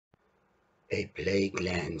A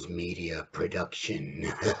Plaguelands Media production.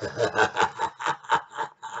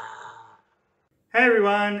 Hey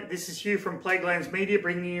everyone, this is Hugh from Plaguelands Media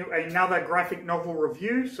bringing you another graphic novel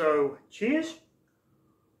review, so cheers.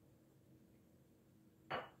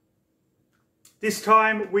 This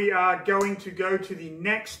time we are going to go to the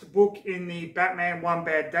next book in the Batman One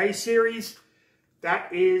Bad Day series.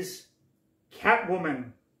 That is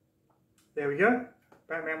Catwoman. There we go.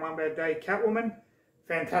 Batman One Bad Day, Catwoman.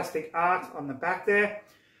 Fantastic art on the back there.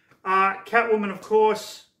 Catwoman, of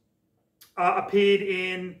course, appeared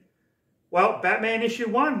in, well, Batman issue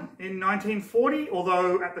 1 in 1940,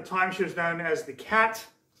 although at the time she was known as the Cat.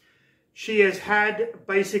 She has had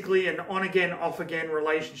basically an on-again, off-again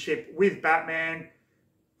relationship with Batman.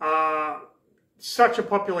 Such a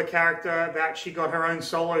popular character that she got her own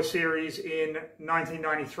solo series in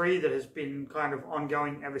 1993 that has been kind of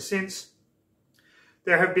ongoing ever since.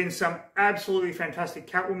 There have been some absolutely fantastic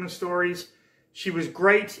Catwoman stories. She was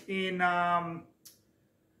great in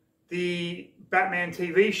the Batman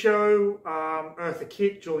TV show, Eartha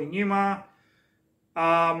Kitt, Julie Newmar.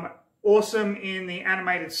 Awesome in the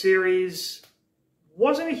animated series.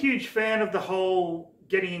 Wasn't a huge fan of the whole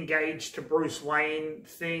getting engaged to Bruce Wayne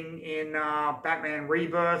thing in Batman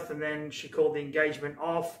Rebirth, and then she called the engagement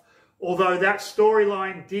off. Although that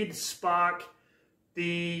storyline did spark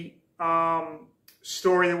the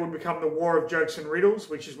story that would become the War of Jokes and Riddles,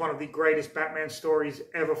 which is one of the greatest Batman stories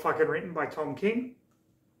ever fucking written by Tom King.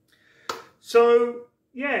 So,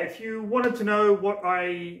 yeah, if you wanted to know what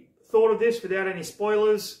I thought of this without any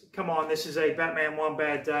spoilers, come on, this is a Batman One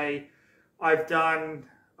Bad Day. I've done,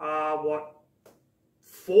 4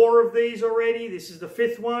 of these already. This is the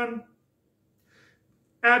 5th one.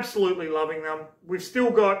 Absolutely loving them. We've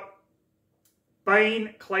still got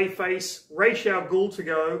Bane, Clayface, Ra's al Ghul to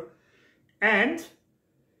go, and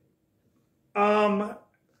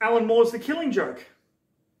Alan Moore's The Killing Joke,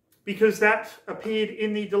 because that appeared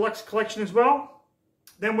in the deluxe collection as well.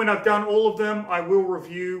 Then when I've done all of them, I will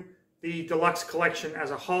review the deluxe collection as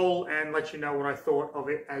a whole and let you know what I thought of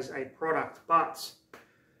it as a product. But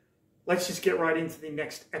let's just get right into the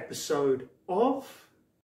next episode of...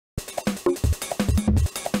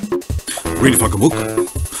 Read a fucking book.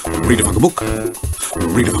 Read a fucking book.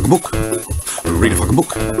 Read a fucking book. Read a fucking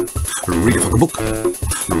book. Read a fucking book.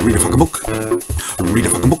 Read a fucking book. Read a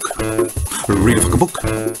fucking book. Read a fucking book.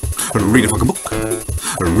 Read a fucking book.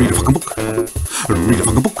 Read a fucking book. Read a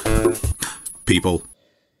fucking book. People.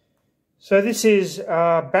 So this is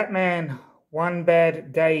Batman One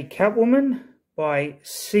Bad Day Catwoman by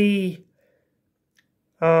C.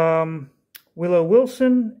 Willow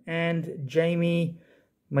Wilson and Jamie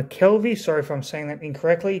McKelvey. Sorry if I'm saying that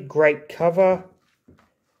incorrectly. Great cover.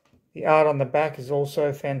 The art on the back is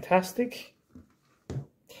also fantastic.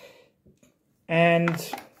 And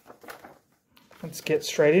let's get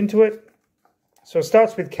straight into it. So it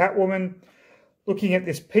starts with Catwoman looking at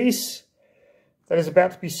this piece that is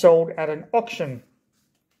about to be sold at an auction.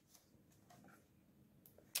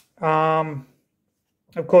 Of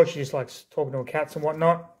course, she just likes talking to her cats and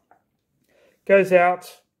whatnot. Goes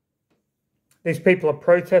out. These people are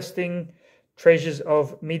protesting treasures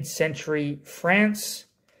of mid-century France.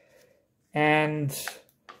 And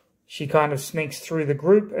she kind of sneaks through the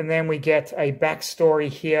group. And then we get a backstory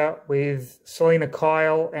here with Selena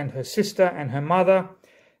Kyle and her sister and her mother.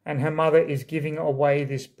 And her mother is giving away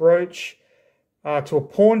this brooch to a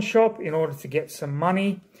pawn shop in order to get some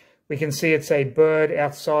money. We can see it's a bird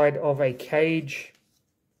outside of a cage.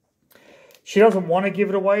 She doesn't want to give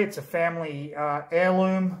it away. It's a family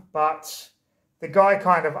heirloom, but the guy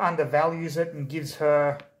kind of undervalues it and gives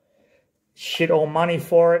her shit all money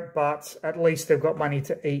for it, but at least they've got money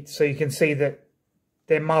to eat. So you can see that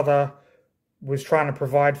their mother was trying to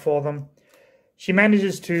provide for them. She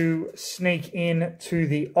manages to sneak in to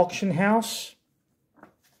the auction house.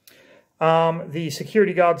 The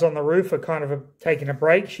security guards on the roof are kind of taking a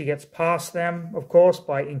break. She gets past them, of course,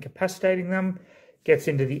 by incapacitating them. Gets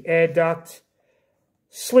into the air duct,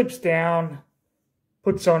 slips down,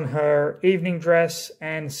 puts on her evening dress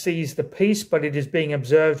and sees the piece, but it is being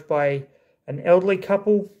observed by an elderly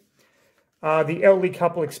couple. The elderly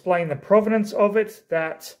couple explain the provenance of it,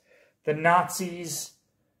 that the Nazis,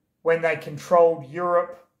 when they controlled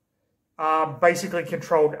Europe, basically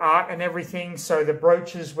controlled art and everything. So the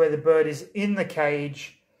brooches where the bird is in the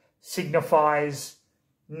cage signifies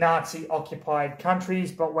Nazi-occupied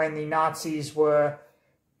countries. But when the Nazis were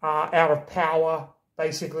out of power,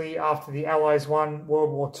 basically after the Allies won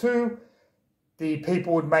World War II, the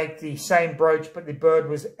people would make the same brooch, but the bird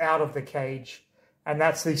was out of the cage. And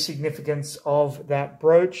that's the significance of that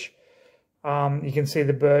brooch. You can see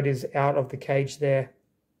the bird is out of the cage there.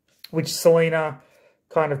 which Selina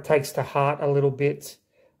kind of takes to heart a little bit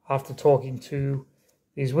after talking to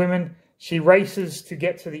these women. She races to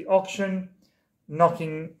get to the auction,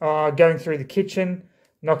 going through the kitchen,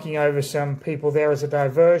 knocking over some people there as a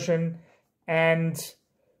diversion, and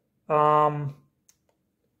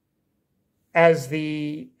as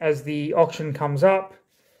the auction comes up,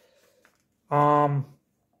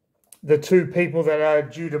 the two people that are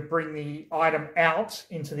due to bring the item out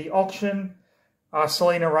into the auction,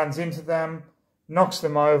 Selina runs into them, knocks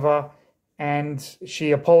them over, and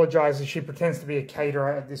she apologizes. She pretends to be a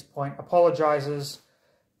caterer at this point, apologizes,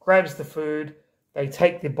 grabs the food. They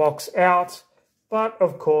take the box out, but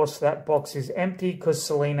of course that box is empty because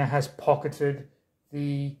Selina has pocketed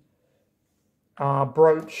the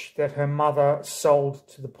brooch that her mother sold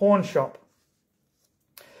to the pawn shop.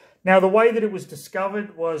 Now, the way that it was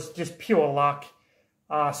discovered was just pure luck.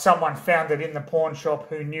 Someone found it in the pawn shop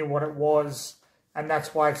who knew what it was, and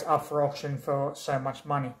that's why it's up for auction for so much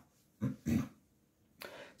money.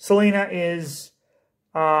 Selina is,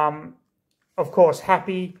 of course,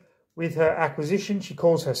 happy with her acquisition. She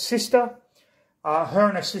calls her sister. Her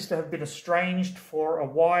and her sister have been estranged for a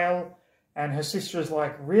while, and her sister is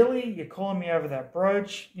like, really? You're calling me over that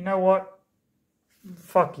brooch? You know what?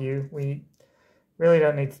 Fuck you. We really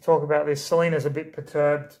don't need to talk about this. Selina's a bit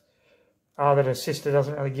perturbed that her sister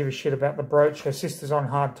doesn't really give a shit about the brooch. Her sister's on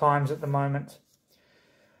hard times at the moment.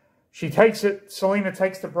 Selina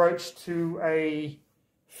takes the brooch to a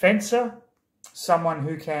fencer, someone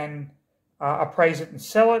who can appraise it and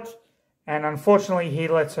sell it. And unfortunately, he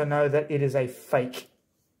lets her know that it is a fake.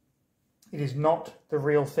 It is not the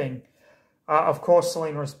real thing. Of course,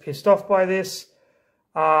 Selina is pissed off by this.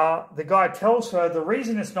 The guy tells her the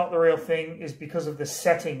reason it's not the real thing is because of the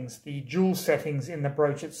settings, the jewel settings in the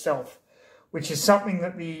brooch itself, which is something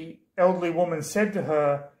that the elderly woman said to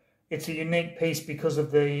her. It's a unique piece because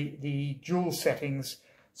of the jewel settings.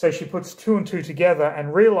 So she puts two and two together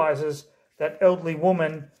and realizes that elderly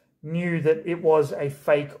woman knew that it was a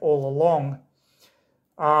fake all along.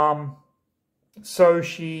 So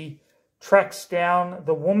she tracks down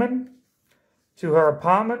the woman to her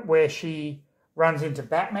apartment where she runs into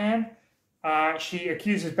Batman. She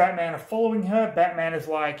accuses Batman of following her. Batman is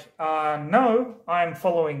like, no, I'm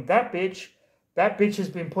following that bitch. That bitch has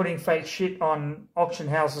been putting fake shit on auction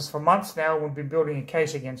houses for months now. We've been building a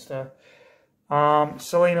case against her.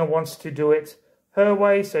 Selina wants to do it her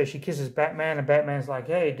way, so she kisses Batman, and Batman's like,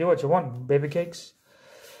 hey, do what you want, baby cakes.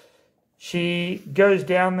 She goes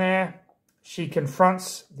down there. She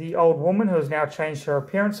confronts the old woman who has now changed her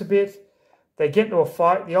appearance a bit. They get into a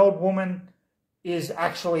fight. The old woman is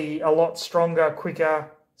actually a lot stronger,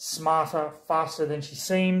 quicker, smarter, faster than she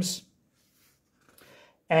seems.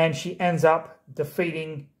 And she ends up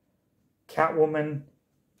defeating Catwoman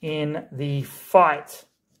in the fight.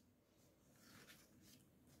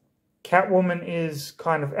 Catwoman is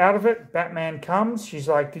kind of out of it. Batman comes. She's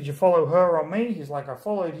like, did you follow her or me? He's like, I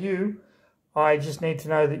followed you. I just need to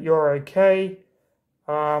know that you're okay.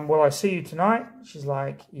 Will I see you tonight? She's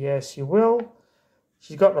like, yes, you will.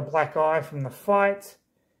 She's got the black eye from the fight.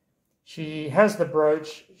 She has the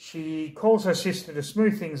brooch. She calls her sister to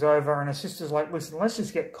smooth things over, and her sister's like, listen, let's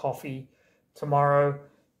just get coffee tomorrow.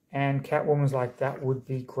 And Catwoman's like, that would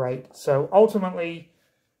be great. So ultimately,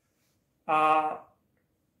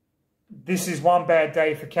 this is one bad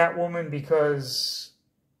day for Catwoman because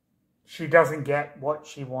she doesn't get what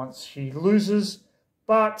she wants. She loses,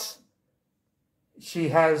 but she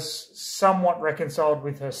has somewhat reconciled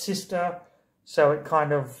with her sister, so it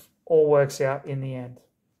kind of all works out in the end.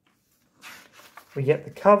 We get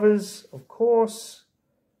the covers, of course.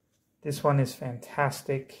 This one is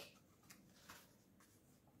fantastic.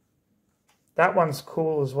 That one's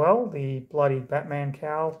cool as well, the bloody Batman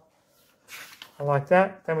cowl. I like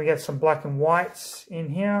that. Then we get some black and whites in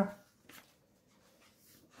here,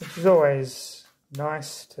 which is always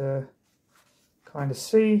nice to kind of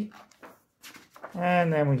see.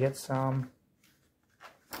 And then we get some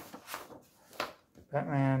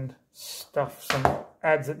Batman stuff, some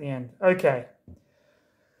ads at the end. Okay.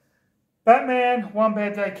 Batman, One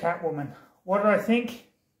Bad Day, Catwoman. What did I think?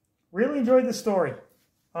 Really enjoyed the story.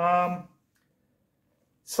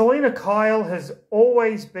 Selina Kyle has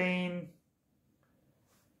always been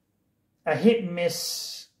a hit and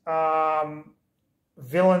miss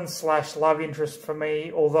villain / love interest for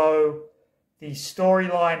me, although the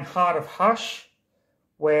storyline Heart of Hush,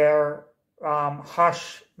 where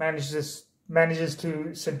Hush manages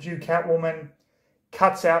to subdue Catwoman,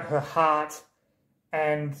 cuts out her heart,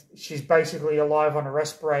 and she's basically alive on a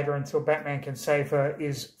respirator until Batman can save her,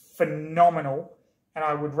 is phenomenal, and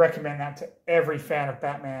I would recommend that to every fan of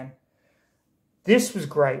Batman. This was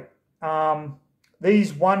great.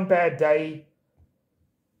 These One Bad Day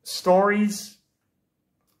stories,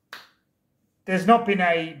 there's not been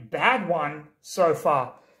a bad one so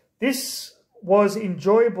far. This was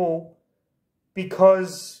enjoyable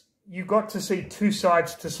because you got to see two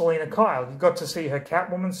sides to Selina Kyle. You got to see her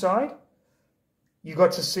Catwoman side. You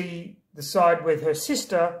got to see the side with her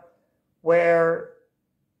sister where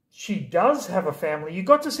she does have a family. You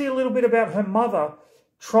got to see a little bit about her mother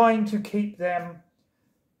trying to keep them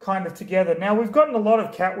kind of together. Now, we've gotten a lot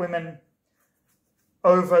of Catwomen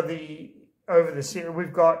over the series.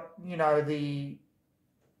 We've got, you know, the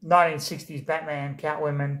 1960s Batman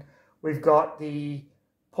Catwoman. We've got the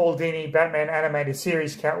Paul Dini Batman animated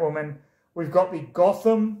series Catwoman. We've got the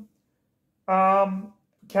Gotham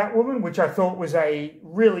Catwoman, which I thought was a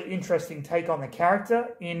really interesting take on the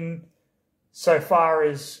character in so far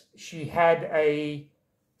as she had a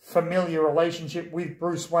familiar relationship with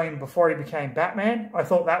Bruce Wayne before he became Batman. I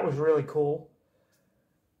thought that was really cool.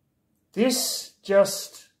 This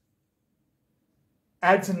just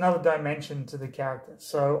adds another dimension to the character.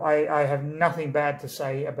 So I have nothing bad to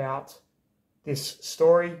say about this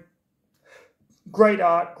story. Great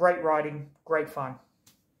art, great writing, great fun.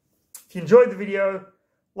 If you enjoyed the video,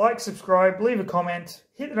 like, subscribe, leave a comment,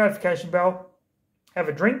 hit the notification bell, have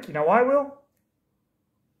a drink, you know I will.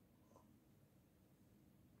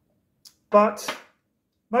 But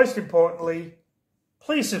most importantly,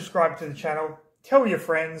 please subscribe to the channel, tell your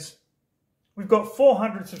friends. We've got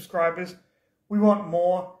 400 subscribers. We want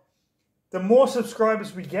more. The more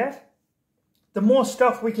subscribers we get, the more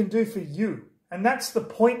stuff we can do for you. And that's the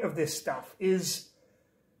point of this stuff, is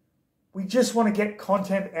we just want to get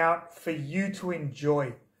content out for you to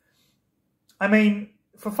enjoy. I mean,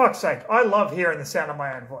 for fuck's sake, I love hearing the sound of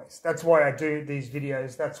my own voice. That's why I do these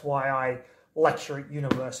videos. That's why I lecture at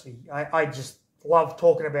university. I just love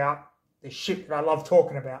talking about the shit that I love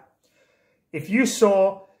talking about. If you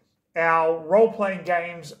saw our role-playing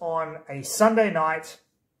games on a Sunday night,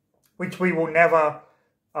 which we will never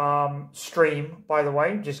stream, by the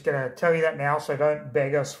way, just going to tell you that now, so don't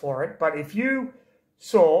beg us for it. But if you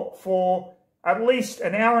saw for at least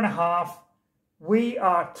an hour and a half, we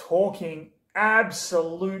are talking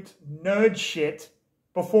absolute nerd shit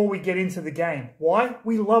before we get into the game. Why?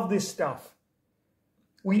 We love this stuff.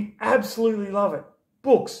 We absolutely love it.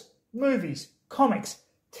 Books, movies, comics,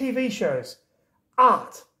 TV shows,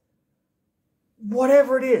 art,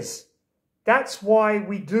 whatever it is. That's why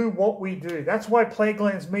we do what we do. That's why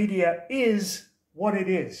Plaguelands Media is what it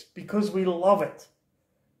is, because we love it.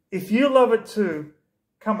 If you love it too,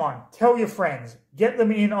 come on, tell your friends. Get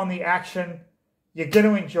them in on the action. You're going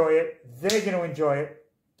to enjoy it. They're going to enjoy it.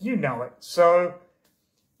 You know it. So,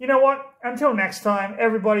 you know what? Until next time,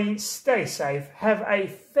 everybody, stay safe. Have a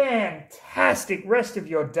fantastic rest of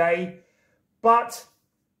your day. But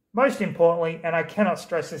most importantly, and I cannot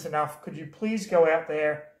stress this enough, could you please go out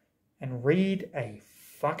there and read a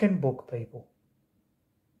fucking book, people?